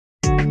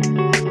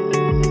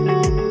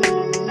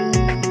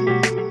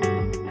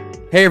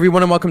Hey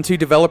everyone, and welcome to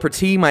Developer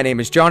Tea. My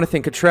name is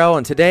Jonathan Cottrell,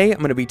 and today I'm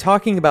going to be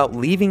talking about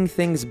leaving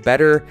things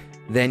better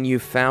than you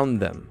found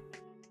them.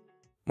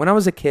 When I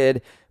was a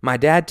kid, my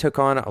dad took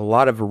on a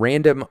lot of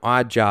random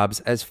odd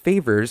jobs as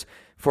favors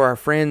for our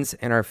friends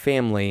and our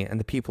family and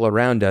the people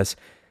around us.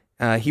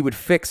 He would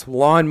fix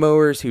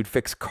lawnmowers, he would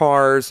fix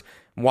cars,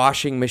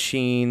 washing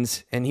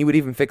machines, and he would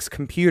even fix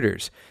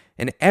computers.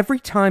 And every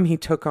time he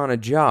took on a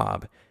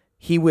job,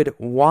 he would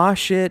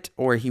wash it,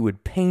 or he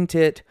would paint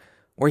it,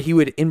 or he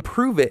would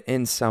improve it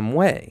in some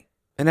way.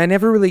 And I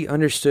never really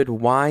understood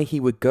why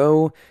he would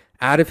go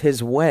out of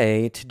his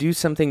way to do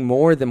something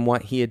more than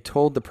what he had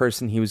told the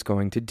person he was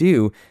going to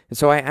do. And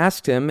so I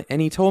asked him, and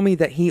he told me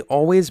that he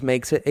always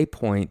makes it a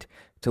point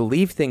to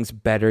leave things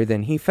better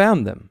than he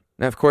found them.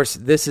 Now, of course,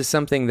 this is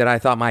something that I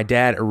thought my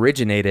dad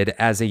originated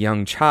as a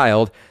young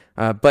child,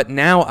 but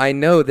now I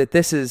know that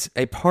this is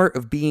a part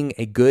of being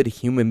a good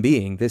human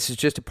being. This is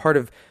just a part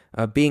of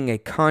being a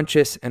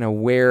conscious and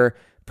aware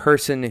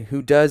person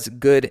who does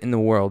good in the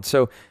world.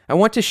 So I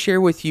want to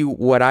share with you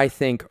what I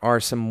think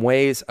are some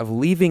ways of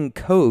leaving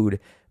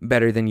code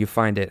better than you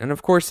find it. And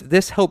of course,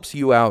 this helps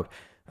you out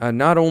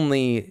not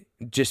only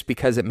just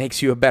because it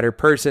makes you a better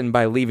person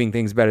by leaving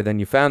things better than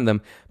you found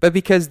them, but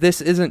because this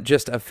isn't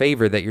just a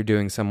favor that you're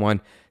doing someone.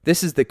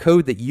 This is the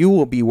code that you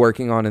will be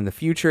working on in the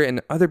future,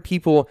 and other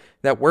people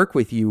that work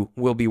with you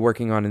will be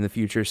working on in the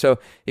future. So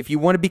if you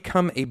want to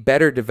become a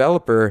better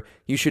developer,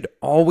 you should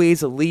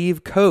always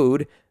leave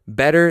code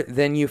better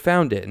than you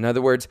found it. In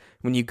other words,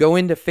 when you go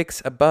in to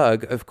fix a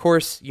bug, of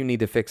course you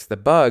need to fix the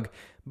bug,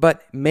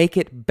 but make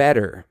it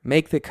better.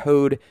 Make the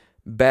code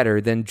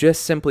better than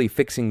just simply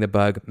fixing the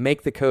bug.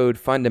 Make the code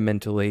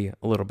fundamentally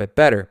a little bit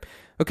better.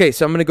 Okay,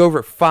 so I'm going to go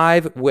over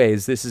 5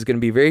 ways. This is going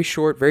to be very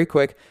short, very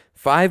quick.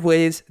 5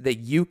 ways that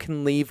you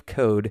can leave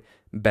code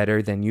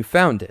better than you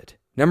found it.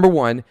 Number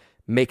 1,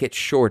 make it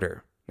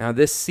shorter. Now,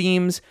 this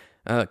seems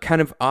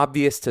kind of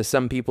obvious to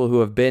some people who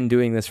have been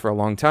doing this for a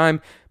long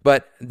time,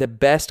 but the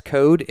best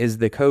code is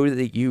the code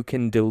that you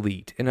can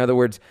delete. In other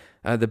words,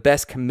 the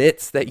best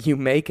commits that you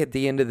make at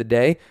the end of the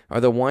day are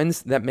the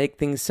ones that make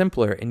things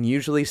simpler, and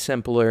usually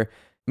simpler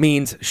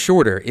means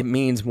shorter. It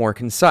means more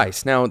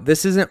concise. Now,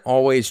 this isn't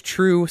always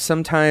true.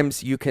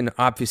 Sometimes you can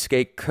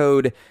obfuscate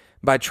code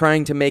by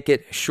trying to make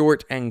it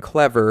short and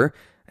clever,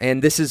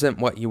 and this isn't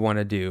what you want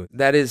to do.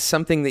 That is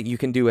something that you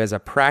can do as a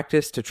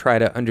practice to try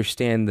to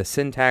understand the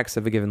syntax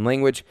of a given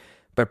language,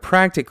 but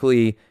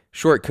practically,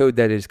 short code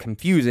that is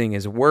confusing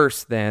is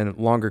worse than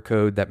longer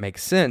code that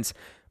makes sense.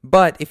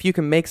 But if you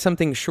can make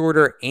something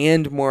shorter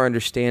and more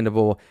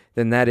understandable,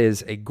 then that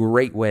is a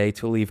great way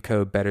to leave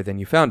code better than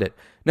you found it.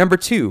 Number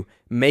 2,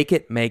 make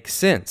it make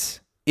sense.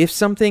 If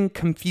something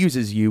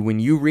confuses you when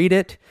you read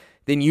it,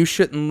 then you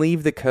shouldn't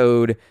leave the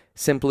code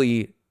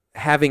simply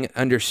having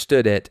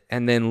understood it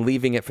and then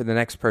leaving it for the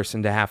next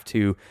person to have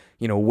to,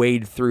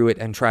 wade through it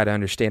and try to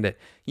understand it.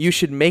 You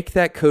should make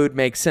that code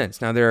make sense.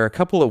 Now, there are a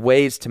couple of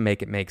ways to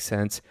make it make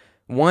sense.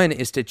 One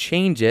is to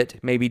change it,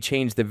 maybe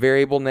change the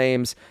variable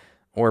names,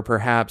 or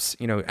perhaps,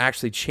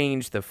 actually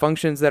change the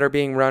functions that are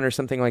being run or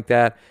something like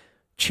that.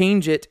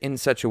 Change it in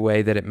such a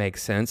way that it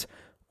makes sense.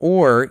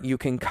 Or you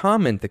can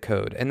comment the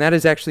code. And that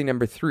is actually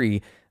number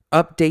 3,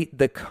 update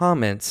the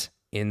comments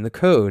in the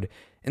code.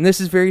 And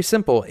this is very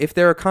simple. If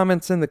there are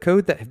comments in the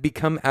code that have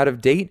become out of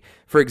date,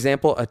 for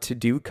example, a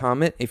to-do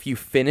comment, if you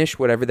finish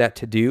whatever that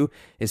to-do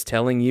is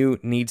telling you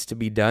needs to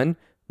be done,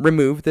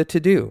 remove the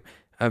to-do.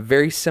 A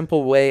very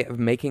simple way of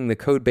making the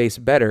code base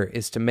better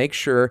is to make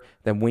sure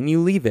that when you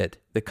leave it,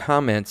 the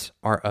comments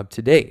are up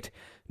to date.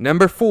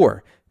 Number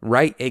 4,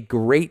 write a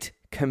great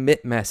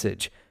commit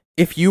message.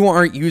 If you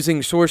aren't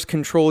using source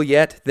control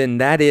yet, then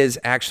that is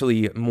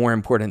actually more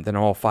important than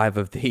all 5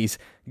 of these.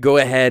 Go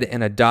ahead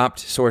and adopt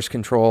source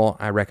control.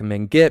 I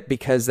recommend Git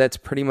because that's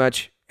pretty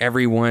much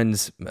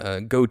everyone's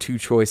go-to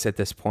choice at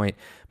this point.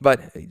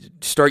 But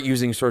start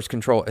using source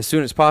control as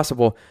soon as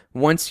possible.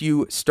 Once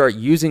you start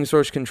using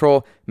source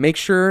control, make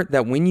sure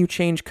that when you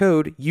change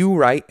code, you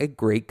write a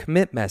great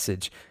commit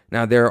message.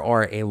 Now, there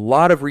are a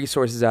lot of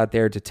resources out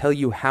there to tell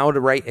you how to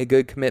write a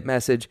good commit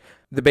message.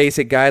 The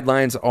basic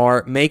guidelines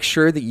are: make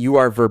sure that you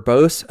are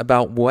verbose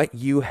about what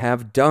you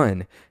have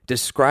done.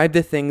 Describe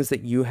the things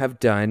that you have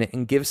done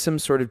and give some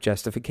sort of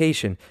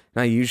justification.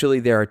 Now, usually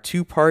there are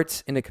 2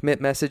 parts in a commit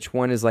message.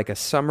 One is like a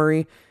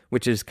summary,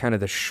 which is kind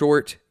of the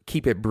short,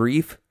 keep it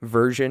brief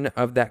version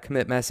of that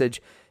commit message.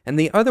 And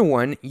the other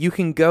one you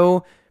can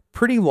go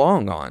pretty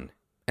long on.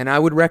 And I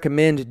would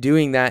recommend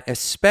doing that,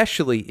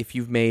 especially if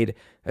you've made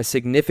a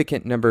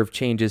significant number of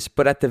changes.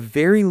 But at the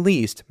very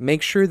least,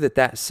 make sure that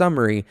that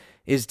summary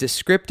is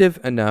descriptive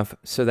enough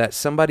so that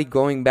somebody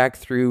going back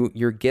through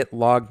your Git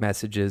log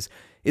messages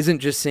isn't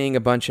just seeing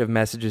a bunch of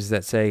messages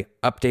that say,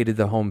 updated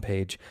the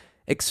homepage.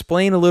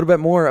 Explain a little bit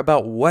more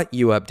about what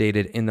you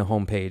updated in the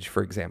homepage,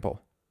 for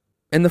example.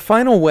 And the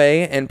final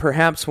way, and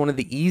perhaps one of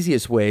the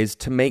easiest ways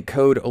to make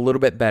code a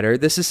little bit better,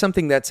 this is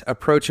something that's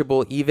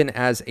approachable even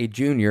as a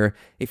junior.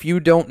 If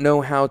you don't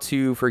know how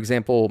to, for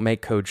example,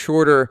 make code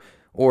shorter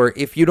or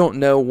if you don't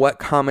know what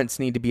comments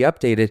need to be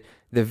updated,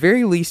 the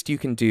very least you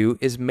can do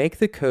is make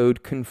the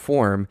code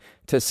conform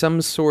to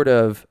some sort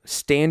of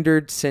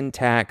standard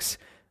syntax,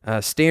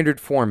 standard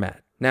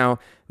format. Now,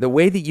 the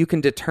way that you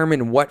can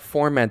determine what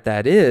format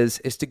that is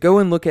to go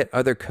and look at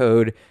other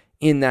code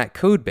in that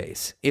code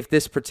base. If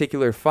this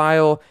particular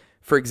file,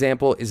 for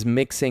example, is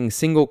mixing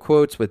single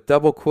quotes with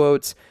double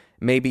quotes,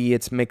 maybe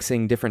it's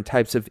mixing different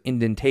types of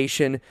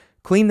indentation,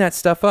 clean that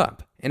stuff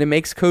up. And it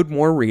makes code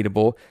more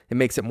readable, it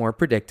makes it more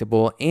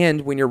predictable,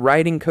 and when you're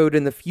writing code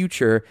in the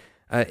future,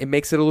 it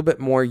makes it a little bit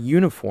more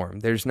uniform.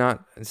 There's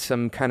not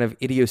some kind of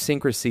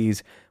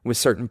idiosyncrasies with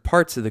certain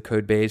parts of the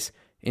code base.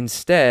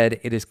 Instead,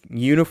 it is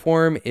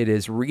uniform, it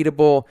is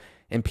readable,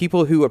 and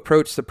people who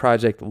approach the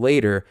project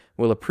later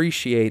will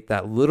appreciate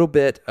that little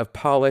bit of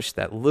polish,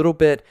 that little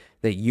bit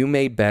that you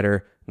made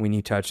better when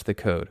you touch the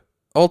code.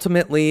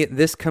 Ultimately,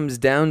 this comes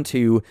down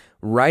to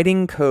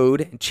writing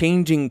code,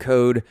 changing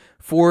code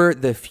for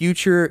the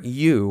future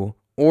you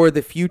or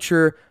the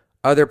future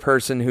other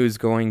person who's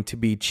going to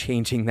be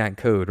changing that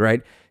code,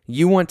 right?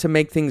 You want to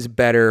make things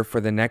better for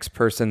the next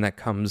person that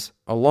comes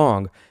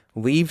along.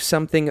 Leave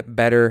something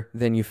better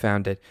than you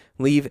found it.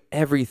 Leave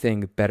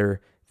everything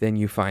better than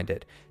you find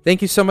it.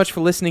 Thank you so much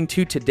for listening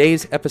to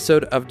today's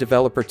episode of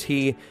Developer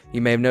Tea.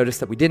 You may have noticed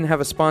that we didn't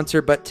have a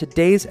sponsor, but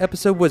today's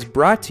episode was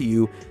brought to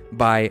you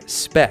by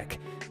Spec.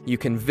 You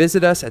can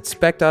visit us at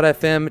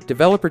spec.fm.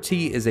 Developer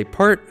Tea is a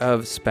part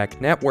of Spec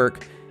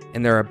Network,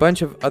 and there are a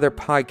bunch of other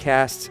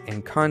podcasts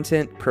and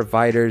content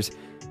providers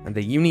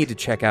that you need to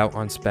check out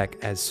on Spec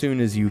as soon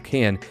as you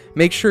can.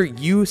 Make sure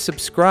you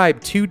subscribe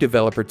to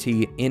Developer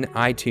Tea in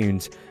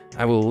iTunes.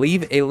 I will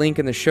leave a link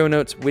in the show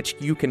notes, which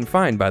you can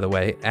find, by the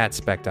way, at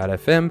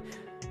spec.fm.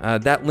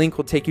 That link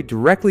will take you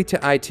directly to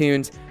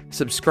iTunes.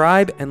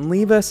 Subscribe and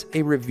leave us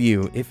a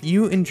review. If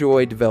you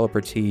enjoy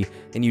Developer Tea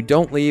and you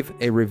don't leave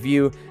a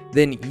review,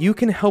 then you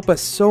can help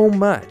us so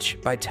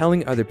much by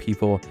telling other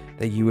people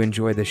that you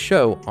enjoy the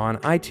show on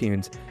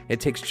iTunes. It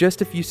takes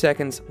just a few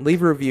seconds.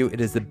 Leave a review. It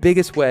is the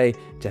biggest way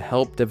to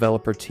help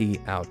Developer Tea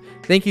out.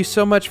 Thank you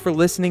so much for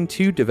listening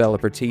to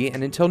Developer Tea,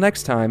 and until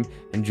next time,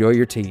 enjoy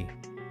your tea.